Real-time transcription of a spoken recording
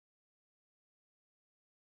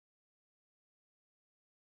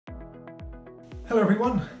Hello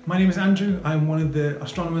everyone, my name is Andrew. I'm one of the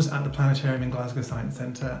astronomers at the Planetarium in Glasgow Science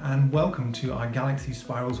Centre, and welcome to our Galaxy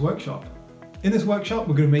Spirals workshop. In this workshop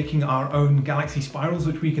we're going to be making our own galaxy spirals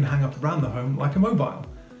which we can hang up around the home like a mobile.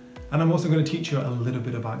 And I'm also going to teach you a little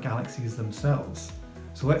bit about galaxies themselves.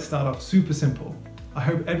 So let's start off super simple. I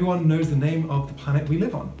hope everyone knows the name of the planet we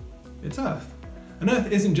live on. It's Earth. And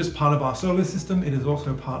Earth isn't just part of our solar system, it is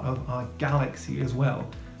also part of our galaxy as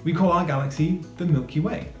well. We call our galaxy the Milky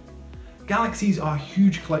Way. Galaxies are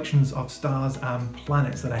huge collections of stars and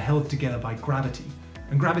planets that are held together by gravity.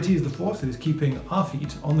 And gravity is the force that is keeping our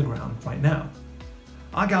feet on the ground right now.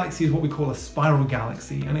 Our galaxy is what we call a spiral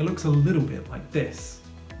galaxy, and it looks a little bit like this.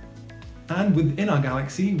 And within our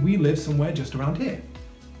galaxy, we live somewhere just around here.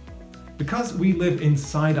 Because we live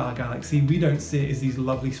inside our galaxy, we don't see it as these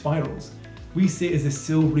lovely spirals. We see it as a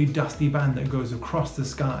silvery, dusty band that goes across the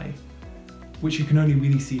sky, which you can only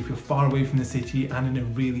really see if you're far away from the city and in a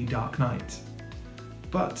really dark night.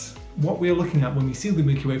 But what we're looking at when we see the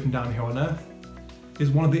Milky Way from down here on Earth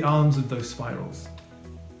is one of the arms of those spirals.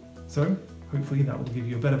 So hopefully that will give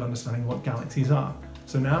you a better understanding of what galaxies are.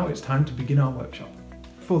 So now it's time to begin our workshop.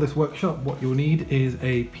 For this workshop, what you'll need is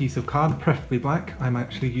a piece of card, preferably black. I'm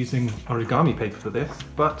actually using origami paper for this,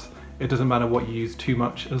 but it doesn't matter what you use too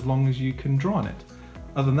much as long as you can draw on it.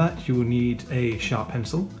 Other than that, you will need a sharp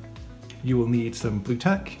pencil. You will need some blue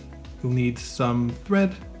tack, you'll need some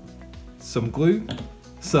thread, some glue,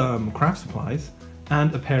 some craft supplies,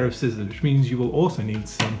 and a pair of scissors, which means you will also need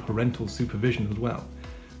some parental supervision as well.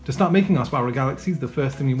 To start making our spiral galaxies, the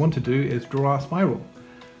first thing we want to do is draw our spiral.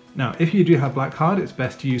 Now, if you do have black card, it's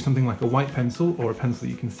best to use something like a white pencil or a pencil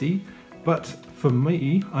that you can see, but for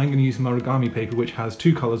me, I'm going to use some origami paper which has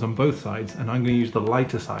two colours on both sides, and I'm going to use the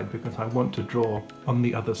lighter side because I want to draw on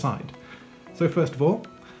the other side. So first of all,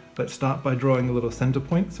 let's start by drawing a little center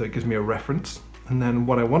point so it gives me a reference. And then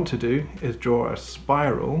what I want to do is draw a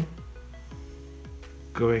spiral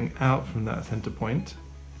going out from that center point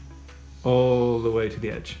all the way to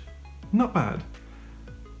the edge. Not bad.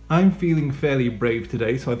 I'm feeling fairly brave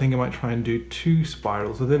today, so I think I might try and do two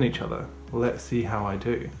spirals within each other. Let's see how I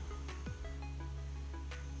do.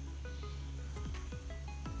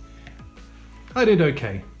 I did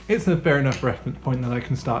okay. It's a fair enough reference point that I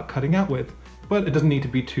can start cutting out with, but it doesn't need to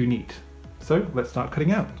be too neat. So let's start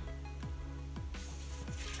cutting out.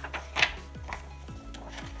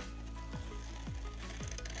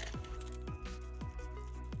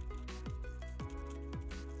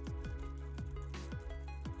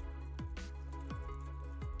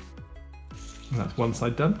 And that's one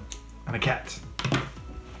side done, and a cat.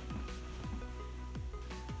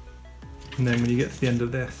 And then when you get to the end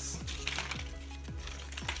of this,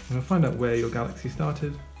 I'm going to find out where your galaxy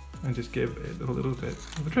started and just give it a little bit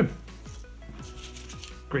of a trim.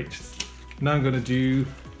 Great. Now I'm going to do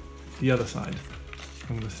the other side.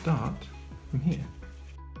 I'm going to start from here.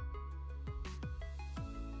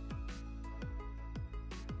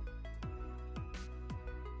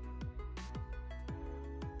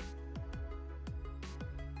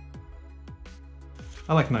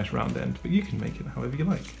 I like a nice round end, but you can make it however you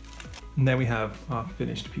like. And there we have our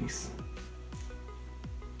finished piece.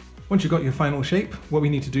 Once you've got your final shape, what we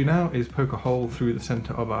need to do now is poke a hole through the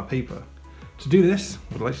center of our paper. To do this,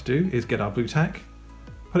 what I'd like to do is get our blue tack,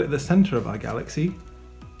 put it at the center of our galaxy.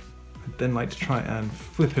 I'd then like to try and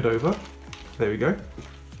flip it over. There we go.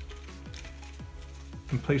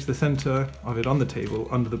 And place the center of it on the table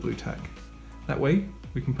under the blue tack. That way,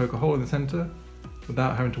 we can poke a hole in the center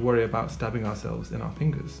without having to worry about stabbing ourselves in our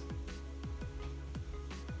fingers.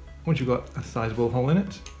 Once you've got a sizable hole in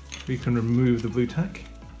it, we can remove the blue tack.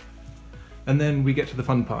 And then we get to the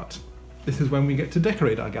fun part. This is when we get to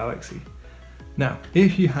decorate our galaxy. Now,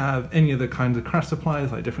 if you have any other kinds of craft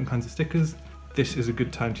supplies, like different kinds of stickers, this is a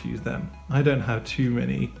good time to use them. I don't have too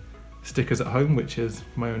many stickers at home, which is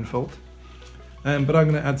my own fault. But I'm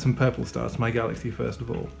going to add some purple stars to my galaxy first of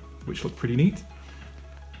all, which look pretty neat.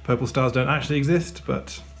 Purple stars don't actually exist,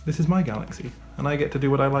 but this is my galaxy, and I get to do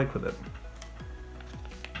what I like with it.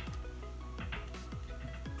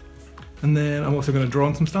 And then I'm also going to draw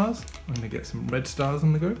on some stars. I'm going to get some red stars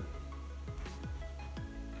on the go.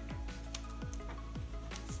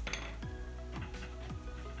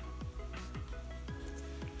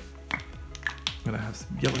 I'm going to have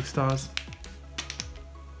some yellow stars.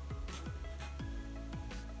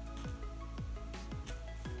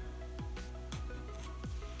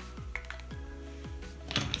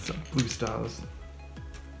 Some blue stars.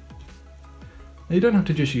 Now you don't have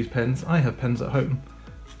to just use pens. I have pens at home.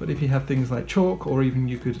 But if you have things like chalk, or even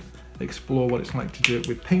you could explore what it's like to do it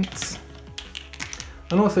with paints.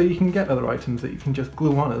 And also you can get other items that you can just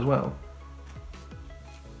glue on as well.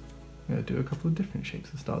 to do a couple of different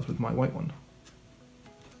shapes of stars with my white one.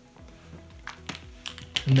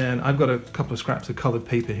 And then I've got a couple of scraps of coloured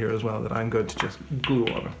paper here as well that I'm going to just glue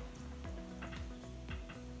on.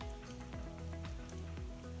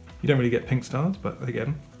 You don't really get pink stars, but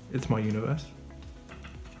again, it's my universe.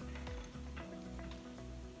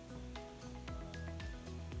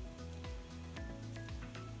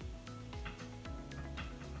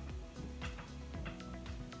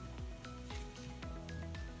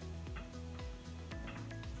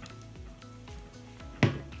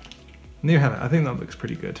 And there you have it. I think that looks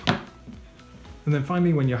pretty good. And then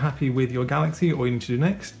finally, when you're happy with your galaxy, all you need to do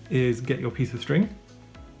next is get your piece of string.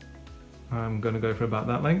 I'm going to go for about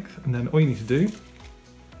that length, and then all you need to do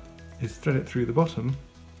is thread it through the bottom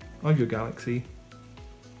of your galaxy,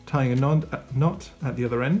 tying a knot at the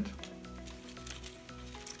other end.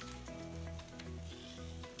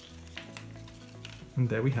 And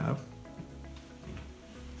there we have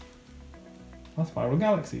our spiral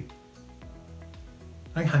galaxy.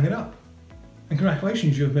 And hang it up. And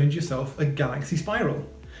congratulations, you have made yourself a galaxy spiral.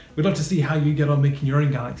 We'd love to see how you get on making your own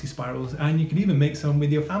galaxy spirals, and you can even make some with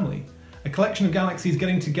your family. A collection of galaxies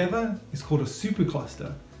getting together is called a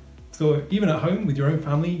supercluster. So even at home with your own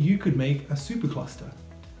family, you could make a supercluster.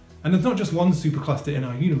 And there's not just one supercluster in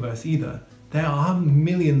our universe either. There are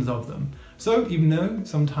millions of them. So even though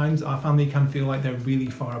sometimes our family can feel like they're really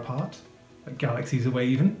far apart, like galaxies away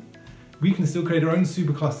even, we can still create our own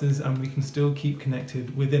superclusters and we can still keep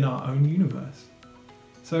connected within our own universe.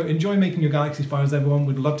 So enjoy making your galaxy spirals, everyone.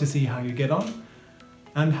 We'd love to see how you get on.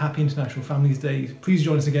 And happy International Families Day. Please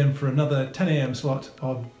join us again for another 10 AM slot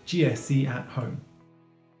of GSC at Home.